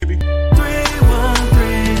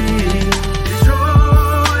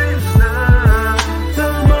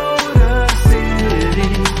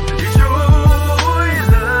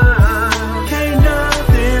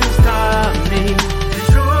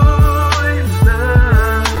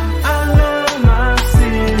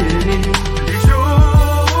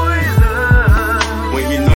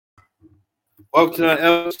Welcome to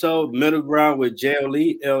another episode, Middle Ground with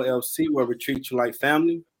JLE LLC, where we treat you like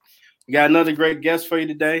family. We got another great guest for you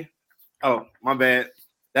today. Oh, my bad.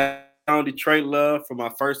 That's on Detroit Love from my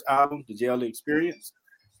first album, The JLE Experience.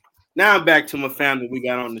 Now I'm back to my family we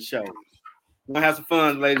got on the show. We're going to have some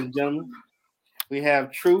fun, ladies and gentlemen. We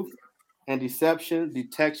have Truth and Deception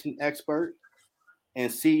Detection Expert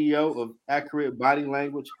and CEO of Accurate Body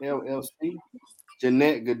Language LLC,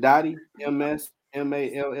 Jeanette Godotti, MS,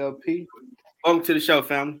 MALLP. Welcome to the show,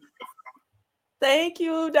 family. Thank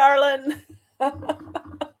you, darling.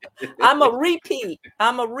 I'm a repeat.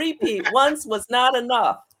 Once was not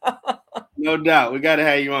enough. No doubt. We got to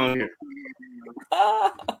have you on here.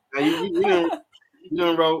 Now, you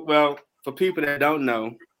done wrote, well, for people that don't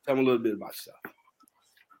know, tell me a little bit about yourself.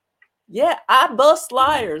 Yeah, I bust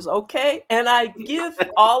liars, okay? And I give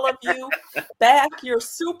all of you back your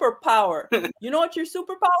superpower. You know what your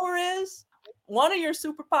superpower is? One of your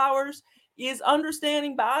superpowers is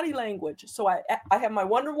understanding body language. So I have my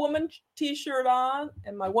Wonder Woman t-shirt on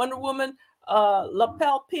and my Wonder Woman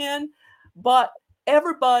lapel pin, but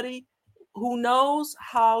everybody who knows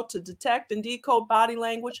how to detect and decode body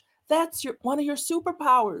language, that's one of your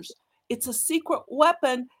superpowers. It's a secret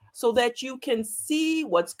weapon so that you can see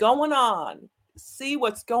what's going on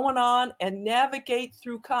and navigate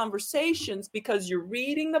through conversations because you're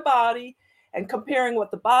reading the body and comparing what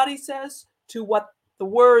the body says to what the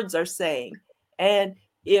words are saying. And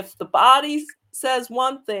if the body says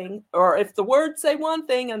one thing, or if the words say one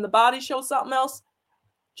thing and the body shows something else,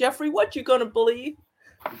 Jeffrey, what you gonna believe?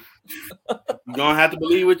 You're gonna have to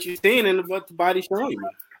believe what you're seeing and what the body's showing you.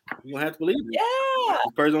 You're gonna have to believe it. Yeah.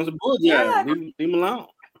 This person's a bull. Yeah. Leave him alone.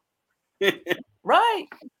 Right.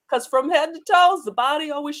 Because from head to toes, the body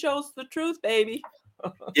always shows the truth, baby.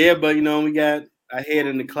 Yeah, but we got our head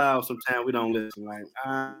in the clouds. Sometimes we don't listen. Like,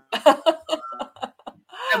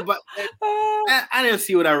 but I didn't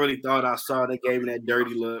see what I really thought I saw. They gave me that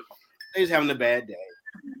dirty look. They just having a bad day.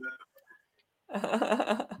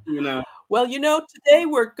 Well, today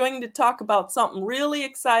we're going to talk about something really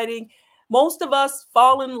exciting. Most of us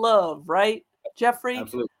fall in love, right, Jeffrey?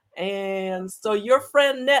 Absolutely. And so your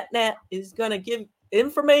friend NetNet is going to give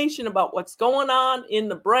information about what's going on in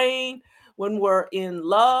the brain when we're in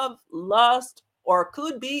love, lust, or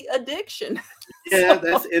could be addiction. Yeah,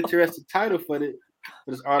 that's an interesting title for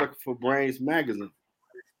this article for Brains Magazine.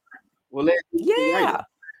 Well, yeah.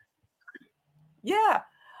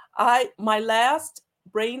 My last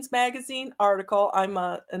Brains Magazine article, I'm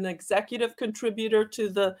an executive contributor to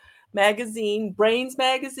the magazine, Brains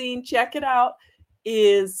Magazine, check it out,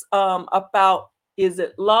 is about, is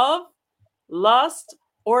it love, lust,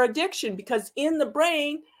 or addiction? Because in the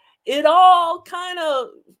brain, it all kind of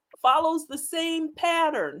follows the same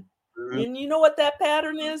pattern. Mm-hmm. And you know what that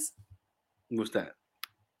pattern is? What's that?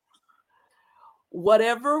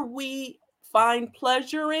 Whatever we find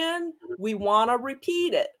pleasure in, we want to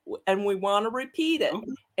repeat it, and we want to repeat it.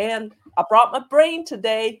 Okay. And I brought my brain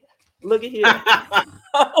today. Look at here.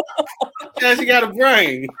 Yeah, she got a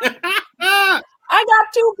brain. I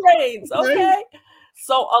got two brains, okay?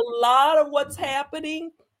 So a lot of what's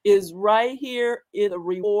happening is right here in the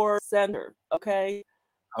reward center, okay?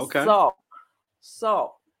 Okay.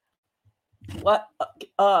 So what,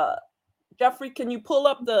 Jeffrey, can you pull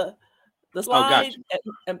up the slide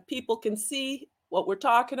and people can see what we're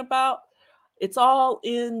talking about? It's all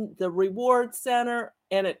in the reward center,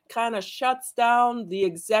 and it kind of shuts down the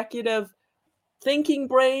executive thinking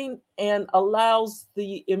brain and allows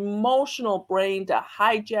the emotional brain to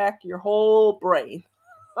hijack your whole brain.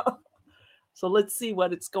 So let's see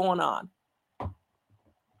what it's going on.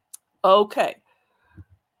 Okay.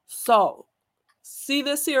 So see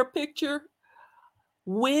this here picture?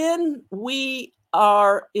 When we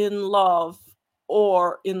are in love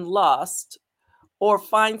or in lust or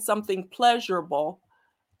find something pleasurable,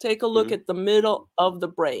 take a look at the middle of the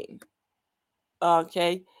brain.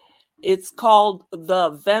 Okay. It's called the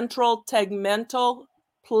ventral tegmental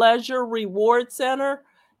pleasure reward center.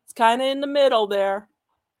 It's kind of in the middle there.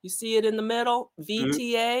 You see it in the middle,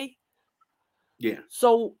 VTA. Yeah.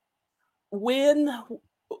 So when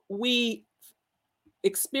we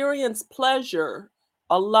experience pleasure,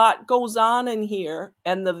 a lot goes on in here,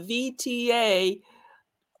 and the VTA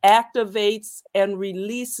activates and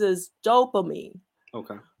releases dopamine.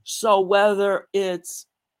 Okay. So whether it's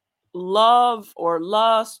love or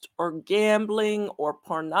lust or gambling or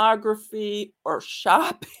pornography or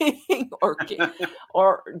shopping or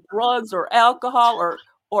drugs or alcohol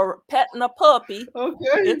or petting a puppy,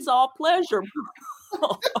 it's all pleasure.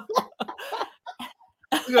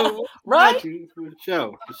 Right? For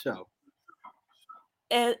sure.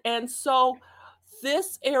 And so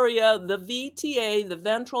this area, the VTA, the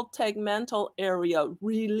ventral tegmental area,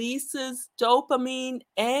 releases dopamine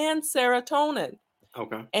and serotonin.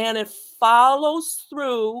 Okay. And it follows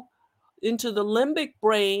through into the limbic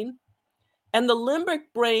brain. And the limbic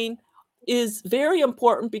brain is very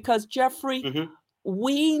important because, Jeffrey,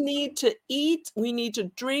 we need to eat, we need to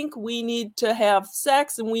drink, we need to have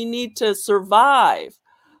sex, and we need to survive.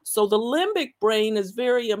 So the limbic brain is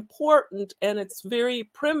very important, and it's very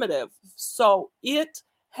primitive. So it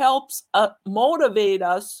helps motivate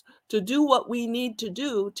us to do what we need to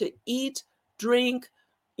do to eat, drink,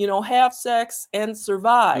 have sex, and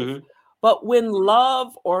survive. But when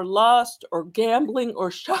love or lust or gambling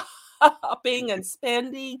or shopping and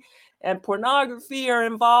spending and pornography are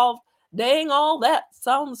involved, dang, all that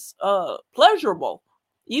sounds pleasurable.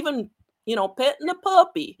 Even, petting a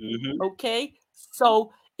puppy. Okay.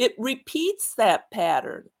 So it repeats that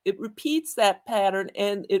pattern.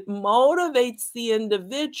 And it motivates the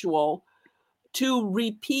individual to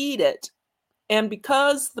repeat it. And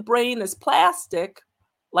because the brain is plastic,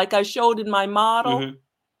 like I showed in my model,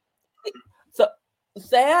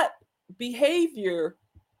 that behavior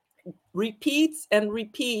repeats and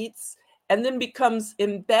repeats, and then becomes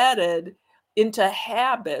embedded into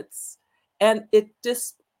habits, and it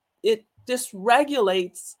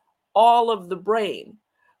dysregulates all of the brain.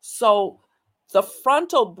 So the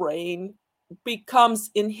frontal brain becomes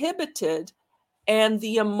inhibited, and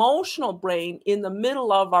the emotional brain in the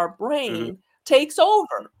middle of our brain takes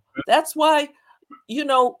over. That's why,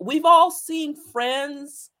 we've all seen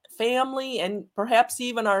friends, family, and perhaps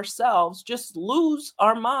even ourselves just lose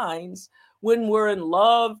our minds when we're in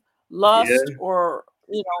love, lust, or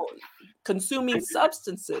consuming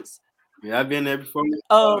substances. Yeah, I've been there before.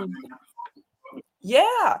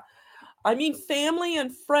 Yeah. I mean, family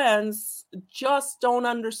and friends just don't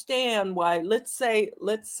understand why. Let's say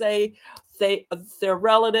their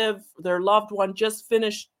relative, their loved one just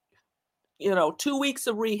finished, 2 weeks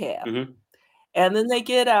of rehab, and then they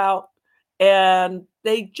get out, and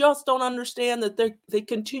they just don't understand that they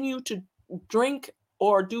continue to drink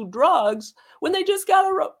or do drugs when they just got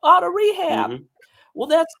out of rehab. Well,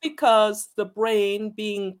 that's because the brain,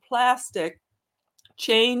 being plastic,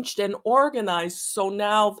 changed and organized. So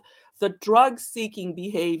now the drug-seeking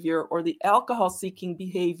behavior or the alcohol-seeking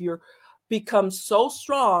behavior becomes so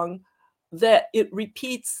strong that it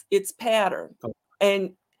repeats its pattern.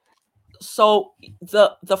 And so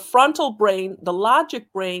the frontal brain, the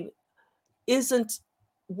logic brain, isn't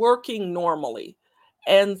working normally.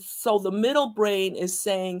 And so the middle brain is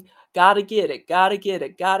saying, gotta get it,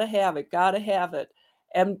 gotta have it.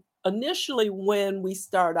 And initially, when we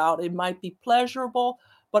start out, it might be pleasurable,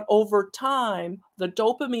 but over time, the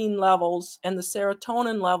dopamine levels and the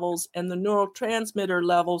serotonin levels and the neurotransmitter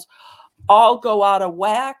levels all go out of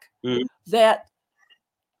whack. That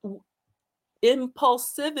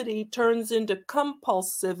impulsivity turns into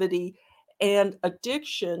compulsivity and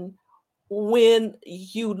addiction when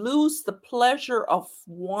you lose the pleasure of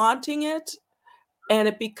wanting it, and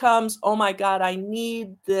it becomes, oh my God, I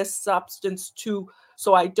need this substance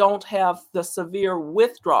so I don't have the severe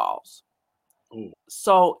withdrawals.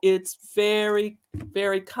 So it's very,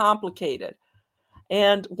 very complicated.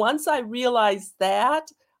 And once I realized that,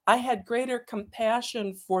 I had greater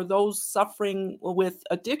compassion for those suffering with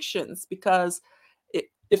addictions, because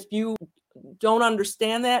if you don't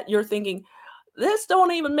understand that, you're thinking, this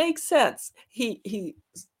don't even make sense. He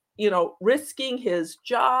risking his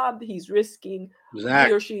job, he's risking, he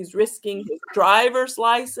or she's risking his driver's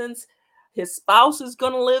license, his spouse is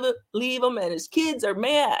going to leave him, and his kids are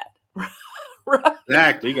mad. Right?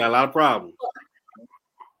 Exactly. You got a lot of problems.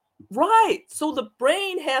 Right. So the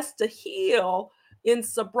brain has to heal in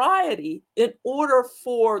sobriety in order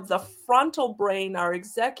for the frontal brain, our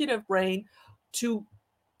executive brain, to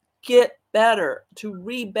get better, to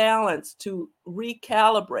rebalance, to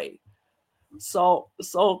recalibrate. So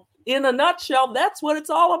in a nutshell, that's what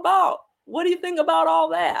it's all about. What do you think about all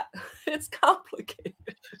that? It's complicated.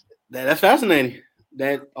 That's fascinating.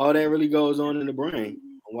 That all that really goes on in the brain.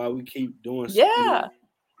 Why we keep doing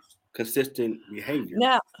consistent behavior.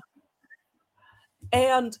 Now,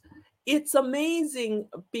 and it's amazing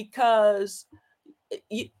because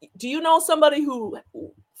do you know somebody who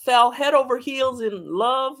fell head over heels in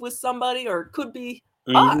love with somebody, or it could be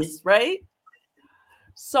us, right?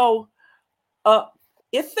 So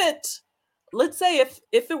let's say if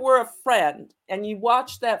it were a friend, and you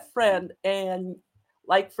watch that friend, and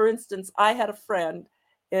like, for instance, I had a friend,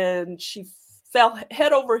 and she fell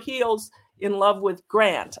head over heels in love with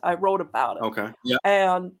Grant. I wrote about it. Okay. Yeah.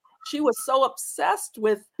 And she was so obsessed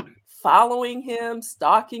with following him,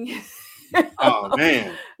 stalking him. Oh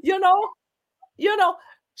man.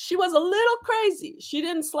 she was a little crazy. She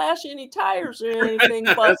didn't slash any tires or anything,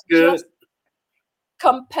 but That's good. just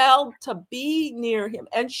compelled to be near him.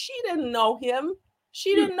 And she didn't know him.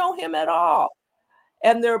 She didn't know him at all.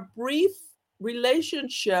 And their brief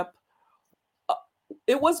relationship,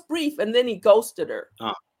 it was brief, and then he ghosted her.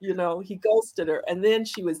 Oh. He ghosted her, and then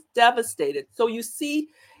she was devastated. So you see,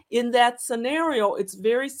 in that scenario, it's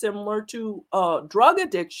very similar to drug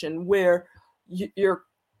addiction, where you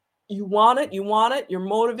want it, you're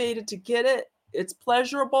motivated to get it, it's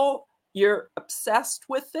pleasurable, you're obsessed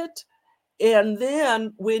with it. And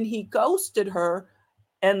then when he ghosted her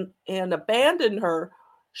and abandoned her,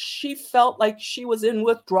 she felt like she was in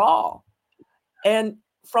withdrawal. And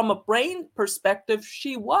from a brain perspective,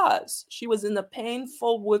 she was in the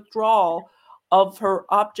painful withdrawal of her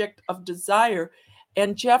object of desire.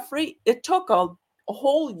 And Jeffrey, it took a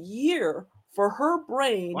whole year for her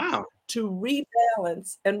brain to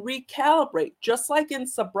rebalance and recalibrate. Just like in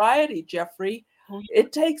sobriety, Jeffrey,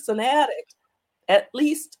 it takes an addict at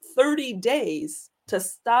least 30 days to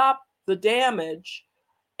stop the damage,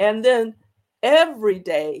 and then every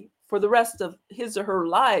day for the rest of his or her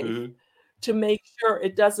life to make sure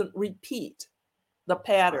it doesn't repeat the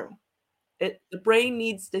pattern. The brain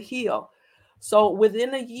needs to heal. So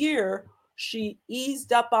within a year, she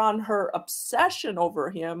eased up on her obsession over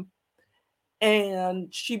him,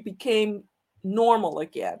 and she became normal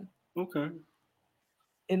again. Okay.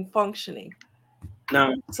 In functioning.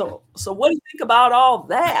 Now, so what do you think about all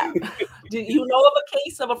that? Do you know of a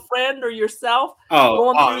case of a friend or yourself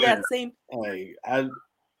going through that same? Hey,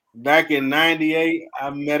 back in '98, I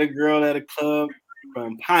met a girl at a club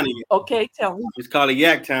from Pontiac. Okay, tell me. It's called a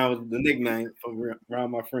Yak Town, was the nickname for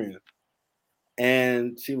around my friends.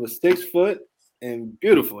 And she was 6 foot and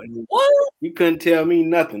beautiful. What? You couldn't tell me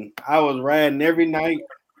nothing. I was riding every night,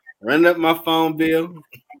 running up my phone bill.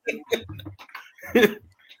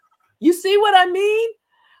 You see what I mean?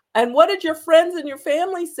 And what did your friends and your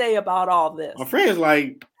family say about all this? My friends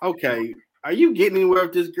like, okay, are you getting anywhere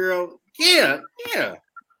with this girl? Yeah.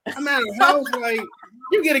 I'm at her house, like,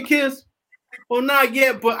 you get a kiss? Well, not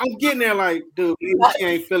yet, but I'm getting there like, dude, she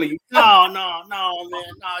ain't feeling you. No, man.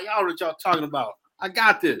 No, y'all what y'all talking about. I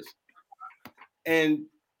got this. And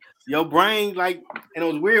your brain, like, and it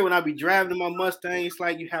was weird when I be driving in my Mustang, it's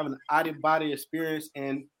like you have an out-of-body experience,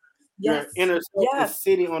 and your inner self is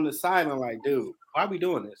sitting on the side and like, dude, why are we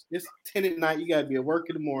doing this? It's 10 at night. You got to be at work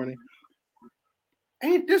in the morning.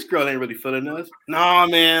 This girl ain't really feeling us. No,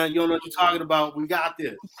 man, you don't know what you're talking about. We got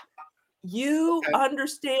this. You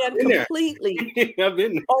understand completely. I've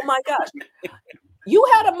been there. Oh, my gosh. You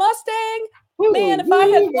had a Mustang? Man, if I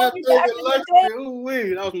had money back in the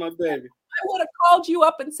day, that was my baby. I would have called you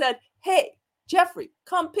up and said, hey, Jeffrey,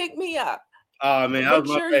 come pick me up. Oh, man, that was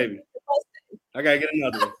my baby. I got to get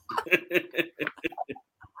another one.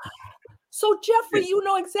 So, Jeffrey, you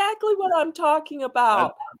know exactly what I'm talking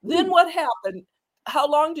about. Then what happened? How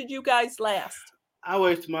long did you guys last? I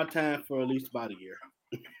wasted my time for at least about a year.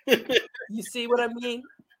 You see what I mean?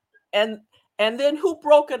 And then who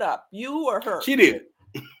broke it up? You or her? She did.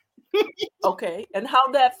 Okay. And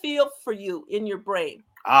how'd that feel for you in your brain?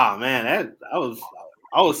 Ah, man, I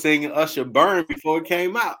was singing Usher Burn before it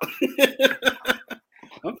came out.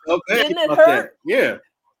 Didn't it hurt? That. Yeah.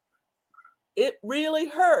 It really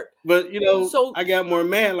hurt. But, so I got more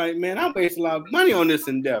mad, like, man, I wasted a lot of money on this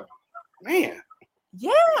endeavor. Man.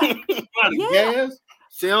 Yeah. Gas.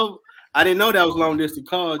 Sell. I didn't know that was long distance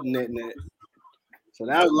calls net. So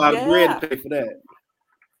that was a lot of bread to pay for that.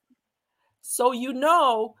 So,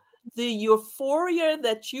 the euphoria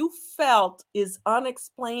that you felt is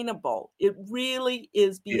unexplainable. It really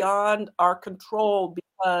is beyond our control,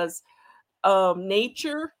 because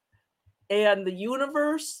nature and the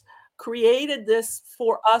universe created this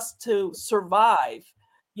for us to survive.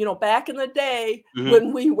 Back in the day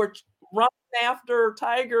when we were running after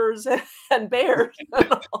tigers and bears,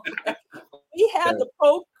 we had to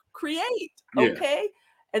procreate, okay?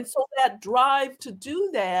 And so that drive to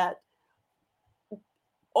do that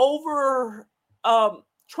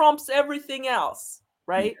trumps everything else,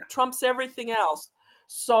 right? Trumps everything else.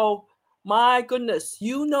 So, my goodness,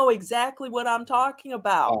 you know exactly what I'm talking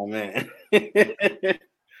about. Oh, man. Oh,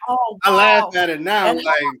 wow. I laugh at it now. I'm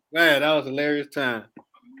like, man, that was a hilarious time.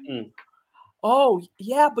 Oh,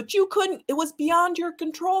 yeah, but you couldn't. It was beyond your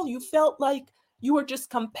control. You felt like you were just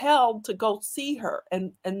compelled to go see her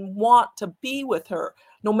and want to be with her,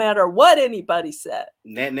 no matter what anybody said.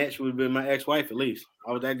 That would have been my ex-wife, at least.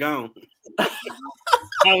 I was that gone.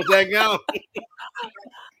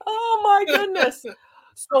 Oh, my goodness.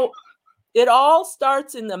 So it all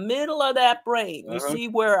starts in the middle of that brain. You see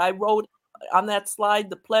where I wrote on that slide,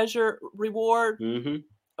 the pleasure reward. Mm-hmm.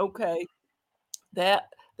 Okay,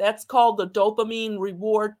 that's called the dopamine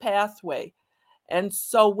reward pathway. And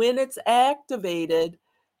so when it's activated,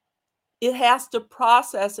 it has to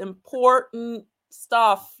process important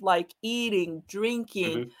stuff like eating,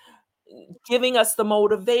 drinking, giving us the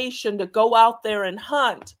motivation to go out there and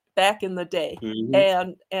hunt back in the day,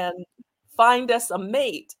 and find us a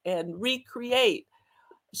mate and recreate.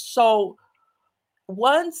 So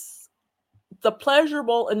once the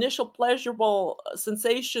initial pleasurable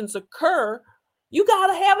sensations occur, you got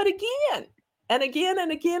to have it again and again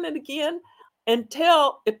and again and again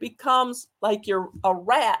until it becomes like you're a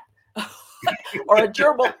rat or a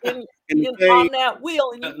gerbil on that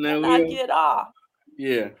wheel, and you cannot get off.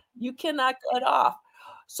 Yeah. You cannot get off.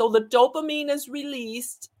 So the dopamine is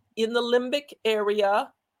released in the limbic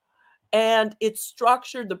area, and it's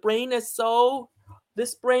structured.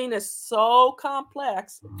 This brain is so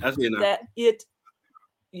complex that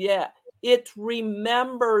it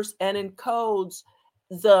remembers and encodes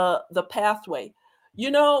the pathway.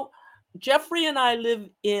 You know, Jeffrey and I live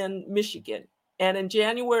in Michigan, and in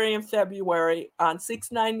January and February on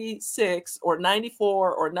 696 or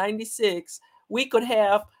 94 or 96, we could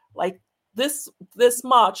have like this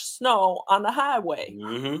much snow on the highway.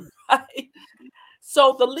 Right?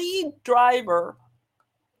 So the lead driver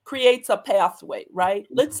creates a pathway, right?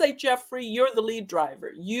 Let's say, Jeffrey, you're the lead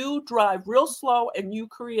driver. You drive real slow and you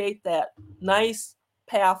create that nice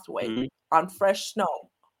pathway on fresh snow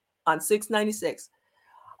on 696.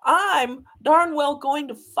 I'm darn well going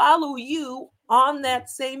to follow you on that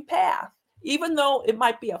same path. Even though it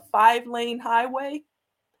might be a 5-lane highway,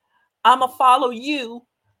 I'm going to follow you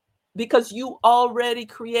because you already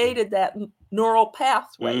created that neural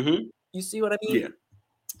pathway. You see what I mean? Yeah.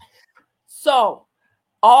 So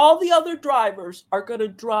all the other drivers are going to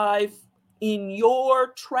drive in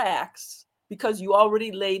your tracks because you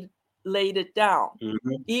already laid it down,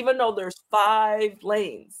 even though there's 5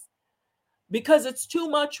 lanes, because it's too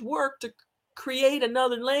much work to create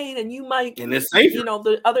another lane, and you might, and it's safer. You know,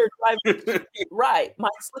 the other drivers, right,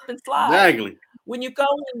 might slip and slide. Exactly. When you go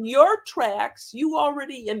in your tracks, you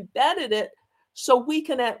already embedded it, so we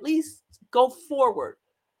can at least go forward.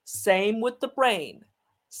 Same with the brain.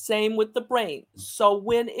 So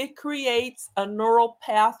when it creates a neural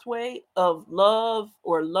pathway of love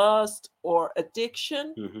or lust or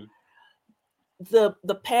addiction,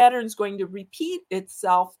 the pattern's going to repeat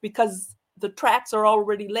itself because the tracks are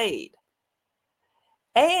already laid.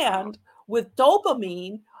 And with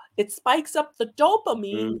dopamine, it spikes up the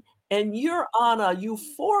dopamine, and you're on a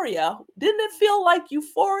euphoria. Didn't it feel like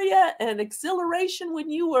euphoria and exhilaration when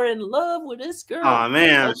you were in love with this girl? Oh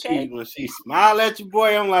man, when she smiled at you,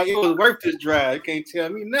 boy, I'm like, it was worth this drive. You can't tell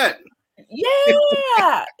me nothing.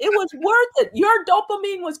 Yeah, it was worth it. Your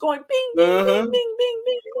dopamine was going bing, bing, bing, bing, bing,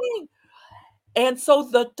 bing, bing. And so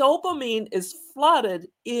the dopamine is flooded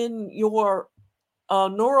in your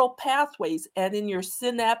neural pathways and in your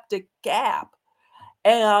synaptic gap.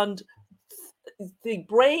 And the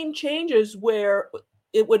brain changes where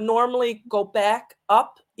it would normally go back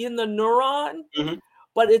up in the neuron,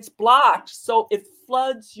 but it's blocked. So it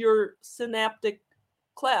floods your synaptic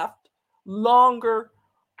cleft longer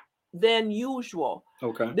than usual.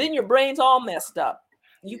 Okay. Then your brain's all messed up.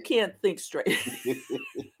 You can't think straight.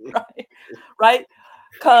 Right?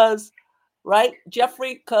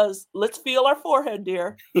 Jeffrey, because let's feel our forehead,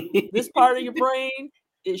 dear. This part of your brain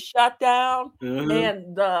is shut down,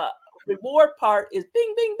 and the reward part is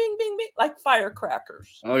bing, bing, bing, bing, bing, like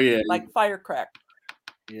firecrackers. Oh, yeah. Like firecrackers.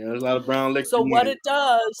 Yeah, there's a lot of brown liquor. So what it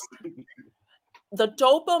does, the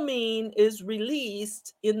dopamine is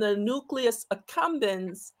released in the nucleus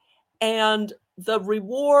accumbens, and the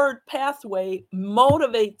reward pathway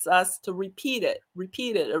motivates us to repeat it.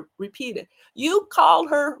 You called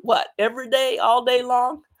her what, every day, all day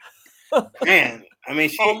long? Man, I mean,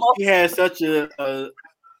 she has such a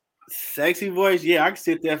sexy voice. Yeah, I could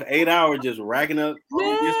sit there for 8 hours just racking up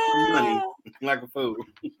money like a fool.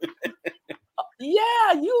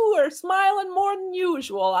 Yeah, you were smiling more than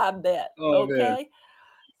usual, I bet. Okay. Man.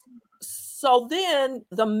 So then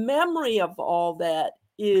the memory of all that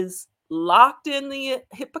is locked in the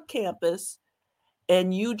hippocampus,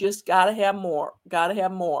 and you just gotta have more.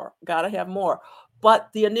 But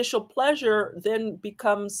the initial pleasure then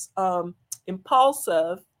becomes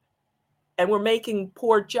impulsive, and we're making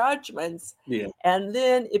poor judgments. Yeah. And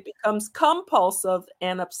then it becomes compulsive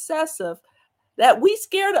and obsessive, that we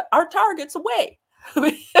scared our targets away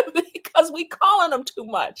because we calling them too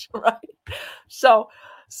much, right? So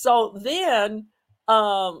then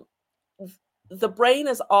the brain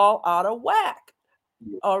is all out of whack.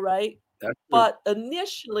 All right. That's true. But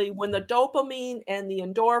initially, when the dopamine and the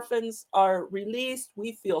endorphins are released,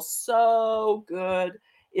 we feel so good.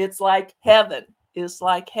 It's like heaven. It's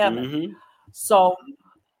like heaven. Mm-hmm. So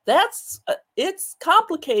that's it's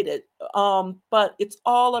complicated, but it's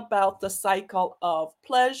all about the cycle of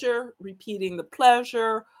pleasure, repeating the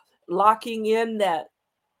pleasure, locking in that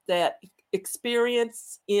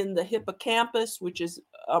experience in the hippocampus, which is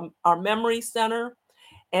our memory center,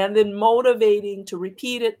 and then motivating to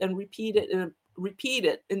repeat it and repeat it and repeat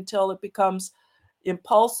it until it becomes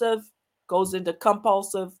impulsive, goes into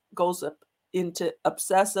compulsive, goes up into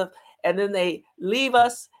obsessive, and then they leave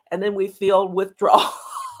us, and then we feel withdrawal.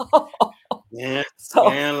 Yeah, So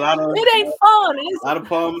man, a lot of it ain't fun, is a lot of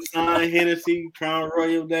Parmesan, Hennessy, Crown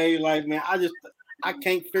Royal Day. Like, man, I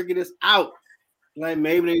can't figure this out. Like,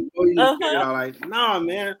 maybe they know you can figure it out. Like, nah,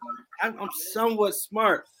 man, I'm somewhat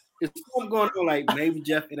smart. It's something going on. Like, maybe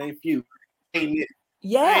Jeff, it ain't you. Ain't it?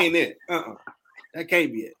 Yeah, Ain't it? That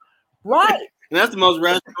can't be it. Right. And that's the most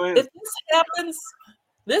rational answer. If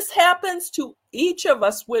this happens to each of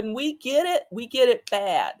us when we get it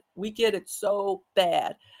bad. We get it so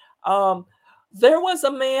bad. There was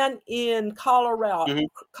a man in Colorado.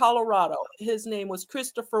 His name was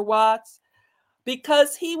Christopher Watts.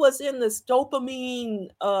 Because he was in this dopamine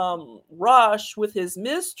rush with his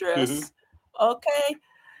mistress, okay,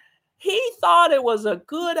 he thought it was a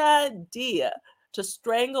good idea to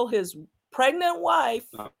strangle his pregnant wife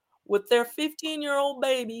with their 15-year-old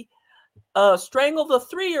baby, strangle the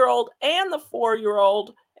 3-year-old and the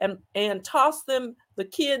 4-year-old, and toss the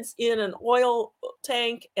kids in an oil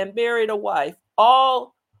tank and bury the wife,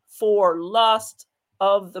 all for lust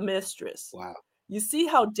of the mistress. Wow. You see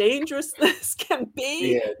how dangerous this can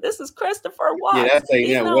be? Yeah. This is Christopher Watts. Yeah, that's taking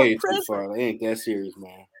He's that now way in too prison. far. It ain't that serious,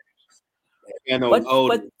 man. But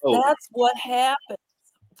that's what happens.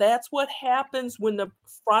 That's what happens when the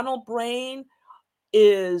frontal brain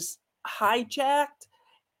is hijacked,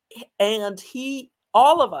 and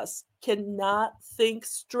all of us cannot think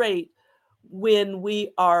straight when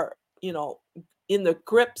we are, in the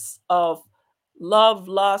grips of love,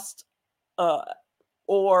 lust,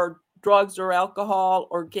 or drugs or alcohol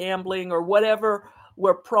or gambling or whatever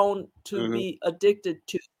we're prone to be addicted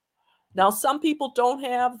to. Now, some people don't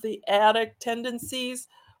have the addict tendencies,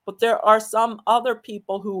 but there are some other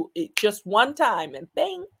people who just one time and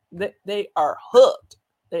bang, they are hooked.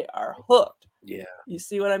 They are hooked. Yeah. You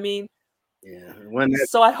see what I mean? Yeah.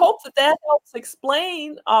 So I hope that helps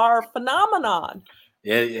explain our phenomenon.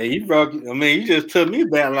 Yeah, you just took me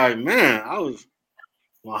back. Like, man,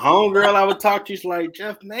 my homegirl I would talk to, she's like,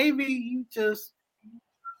 Jeff, maybe you this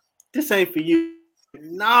ain't for you.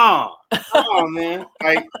 No, man.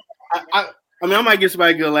 Like, I might get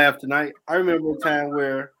somebody a good laugh tonight. I remember a time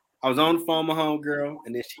where I was on the phone with my homegirl,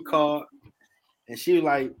 and then she called, and she was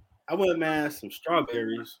like, I went man some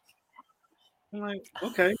strawberries. I'm like,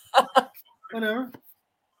 okay, whatever.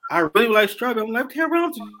 I really like strawberries. I'm like, here,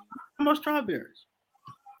 I'm about strawberries.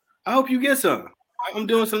 I hope you get some. I'm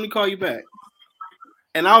doing something to call you back.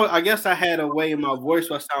 And I guess I had a way in my voice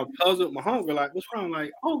where I sound puzzled. My homegirl like, what's wrong?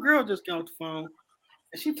 Like, oh, girl just got off the phone,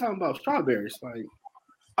 and she talking about strawberries. Like,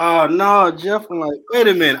 oh no, Jeff. I'm like, wait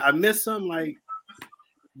a minute, I missed something. Like,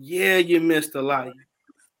 yeah, you missed a lot.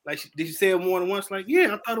 Like, did you say it more than once? Like, yeah,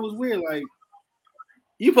 I thought it was weird. Like,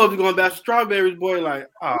 you supposed to be going back to strawberries, boy. Like,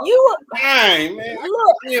 oh, dang, man.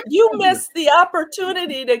 Look, you missed the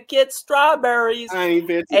opportunity to get strawberries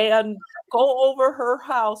and go over her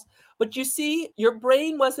house. But you see, your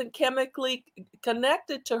brain wasn't chemically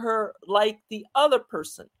connected to her like the other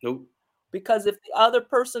person. Nope. Because if the other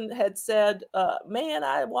person had said, man,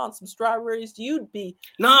 I want some strawberries, you'd be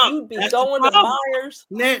going to Myers.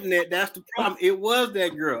 Net, that's the problem. It was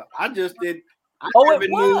that girl. I just did. I never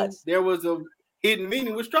knew there was a hidden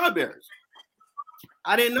meaning with strawberries.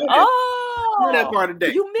 I didn't know that. Oh, I knew that part of the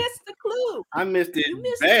day. You missed the clue. I missed it. You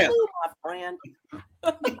missed bad. the clue, my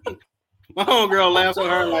friend. My homegirl laughs at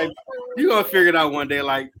her like, "You gonna figure it out one day?"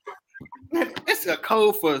 Like, man, it's a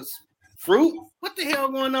code for fruit. What the hell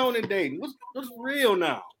going on today? What's real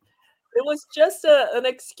now? It was just an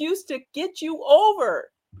excuse to get you over,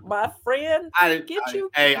 my friend. I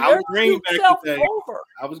was green back then.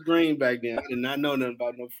 I was green back then. I did not know nothing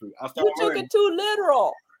about no fruit. You took it too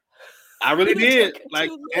literal. I really did.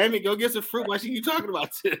 Like, damn it, go get some fruit. Why should you talking about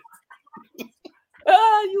this?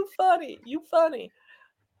 You funny. You funny.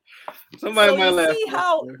 Somebody might laugh. See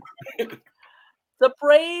how the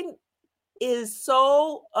brain is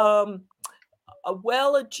so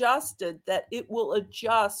well adjusted that it will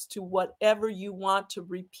adjust to whatever you want to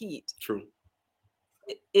repeat. True.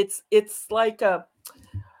 It's like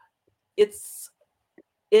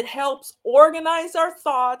it helps organize our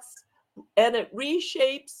thoughts, and it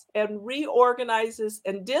reshapes and reorganizes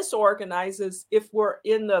and disorganizes if we're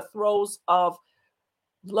in the throes of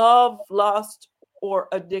love, lust, or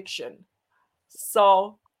addiction.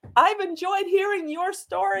 So I've enjoyed hearing your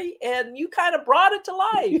story, and you kind of brought it to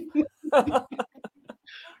life.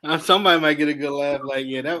 Somebody might get a good laugh. Like,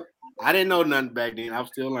 yeah, I didn't know nothing back then. I was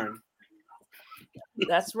still learning.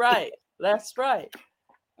 That's right. That's right.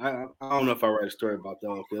 I don't know if I write a story about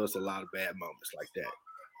that. There was a lot of bad moments like that.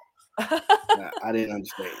 I didn't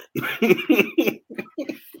understand.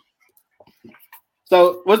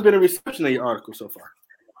 So, what's been a reception of your article so far?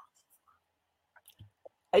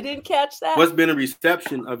 I didn't catch that. What's been a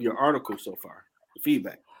reception of your article so far? The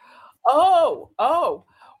feedback. Oh.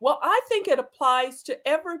 Well, I think it applies to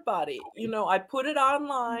everybody. I put it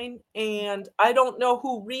online, and I don't know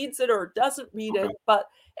who reads it or doesn't read it, but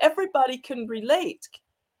everybody can relate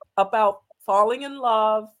about falling in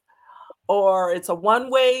love, or it's a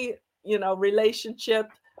one-way, relationship,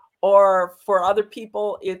 or for other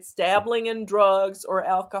people, it's dabbling in drugs or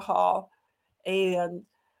alcohol. And,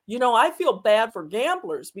 I feel bad for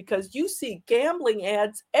gamblers because you see gambling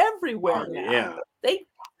ads everywhere now. Yeah.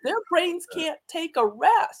 Their brains can't take a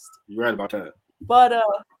rest. You're right about that. But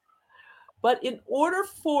in order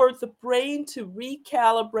for the brain to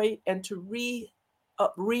recalibrate and to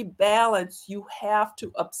rebalance, you have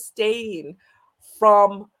to abstain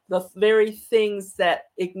from the very things that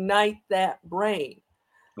ignite that brain.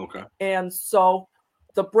 Okay. And so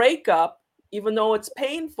the breakup, even though it's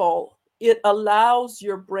painful, it allows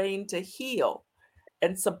your brain to heal.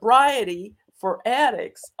 And sobriety for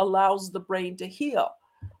addicts allows the brain to heal.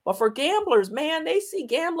 But for gamblers, man, they see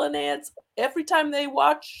gambling ads every time they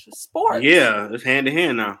watch sports. Yeah, it's hand in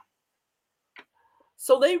hand now.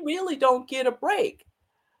 So they really don't get a break.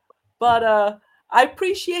 But I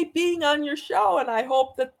appreciate being on your show, and I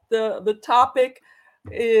hope that the topic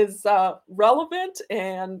is relevant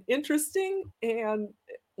and interesting. And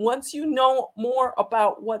once you know more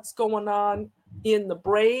about what's going on in the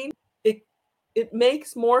brain, it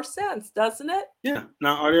makes more sense, doesn't it? Yeah.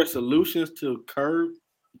 Now, are there solutions to curb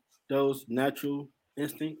those natural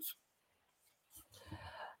instincts?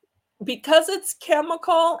 Because it's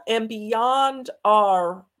chemical and beyond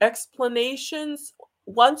our explanations,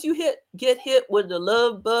 once you get hit with the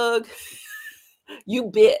love bug, you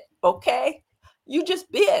bit, okay? You just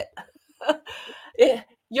bit.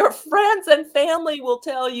 Your friends and family will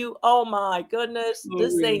tell you, oh my goodness,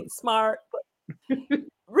 this ain't smart.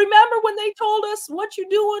 Remember when they told us what you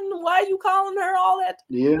doing, why you calling her, all that?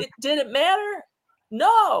 Yeah. Did it matter?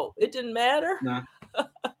 No, it didn't matter. Nah.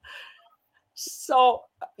 So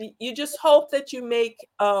you just hope that you make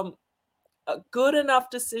good enough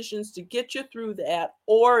decisions to get you through that.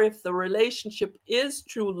 Or if the relationship is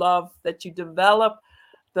true love, that you develop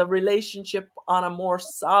the relationship on a more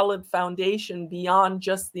solid foundation beyond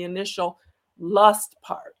just the initial lust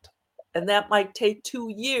part. And that might take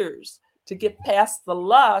 2 years to get past the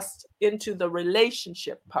lust into the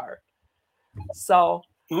relationship part. So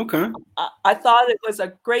okay, I thought it was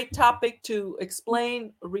a great topic to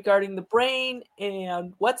explain regarding the brain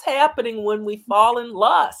and what's happening when we fall in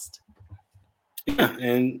lust. Yeah,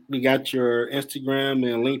 and we got your Instagram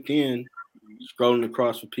and LinkedIn scrolling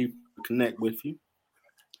across for people to connect with you.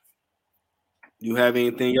 You have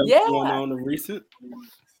anything else going on in recent?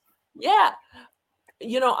 Yeah.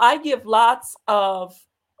 I give lots of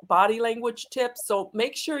body language tips. So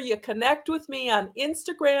make sure you connect with me on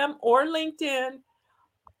Instagram or LinkedIn.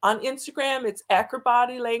 On Instagram, it's Accurate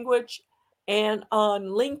Body Language. And on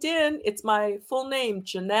LinkedIn, it's my full name,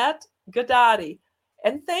 Jeanette Gadati.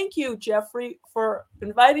 And thank you, Jeffrey, for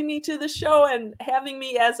inviting me to the show and having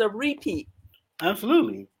me as a repeat.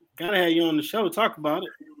 Absolutely. Gotta have you on the show to talk about it.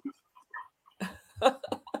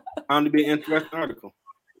 Found to be an interesting article.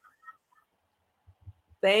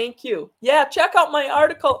 Thank you. Yeah, check out my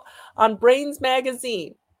article on Brains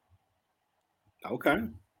Magazine. Okay.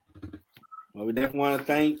 Well, we definitely want to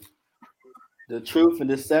thank the Truth and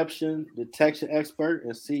Deception detection expert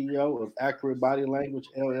and CEO of Accurate Body Language,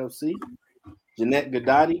 LLC, Jeanette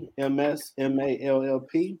Gadati, MS,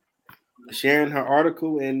 MALLP, sharing her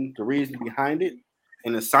article and the reason behind it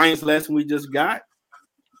and the science lesson we just got.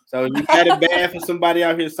 So if you got it bad for somebody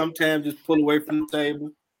out here, sometimes just pull away from the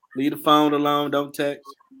table, leave the phone alone, don't text,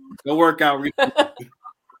 go work out,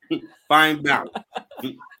 find balance.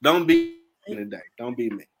 Don't be me today. Don't be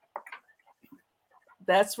me.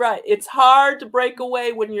 That's right. It's hard to break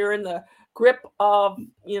away when you're in the grip of,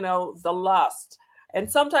 the lust.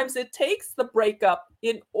 And sometimes it takes the breakup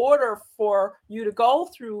in order for you to go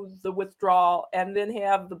through the withdrawal and then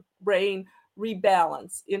have the brain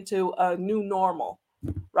rebalance into a new normal.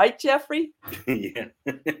 Right, Jeffrey? Yeah.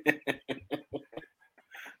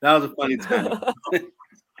 That was a funny time.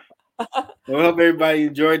 Well, I hope everybody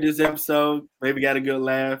enjoyed this episode. Maybe got a good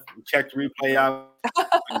laugh. Check the replay out.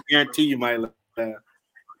 I guarantee you might laugh.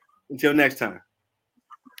 Until next time.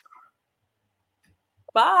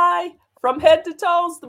 Bye. From head to toes.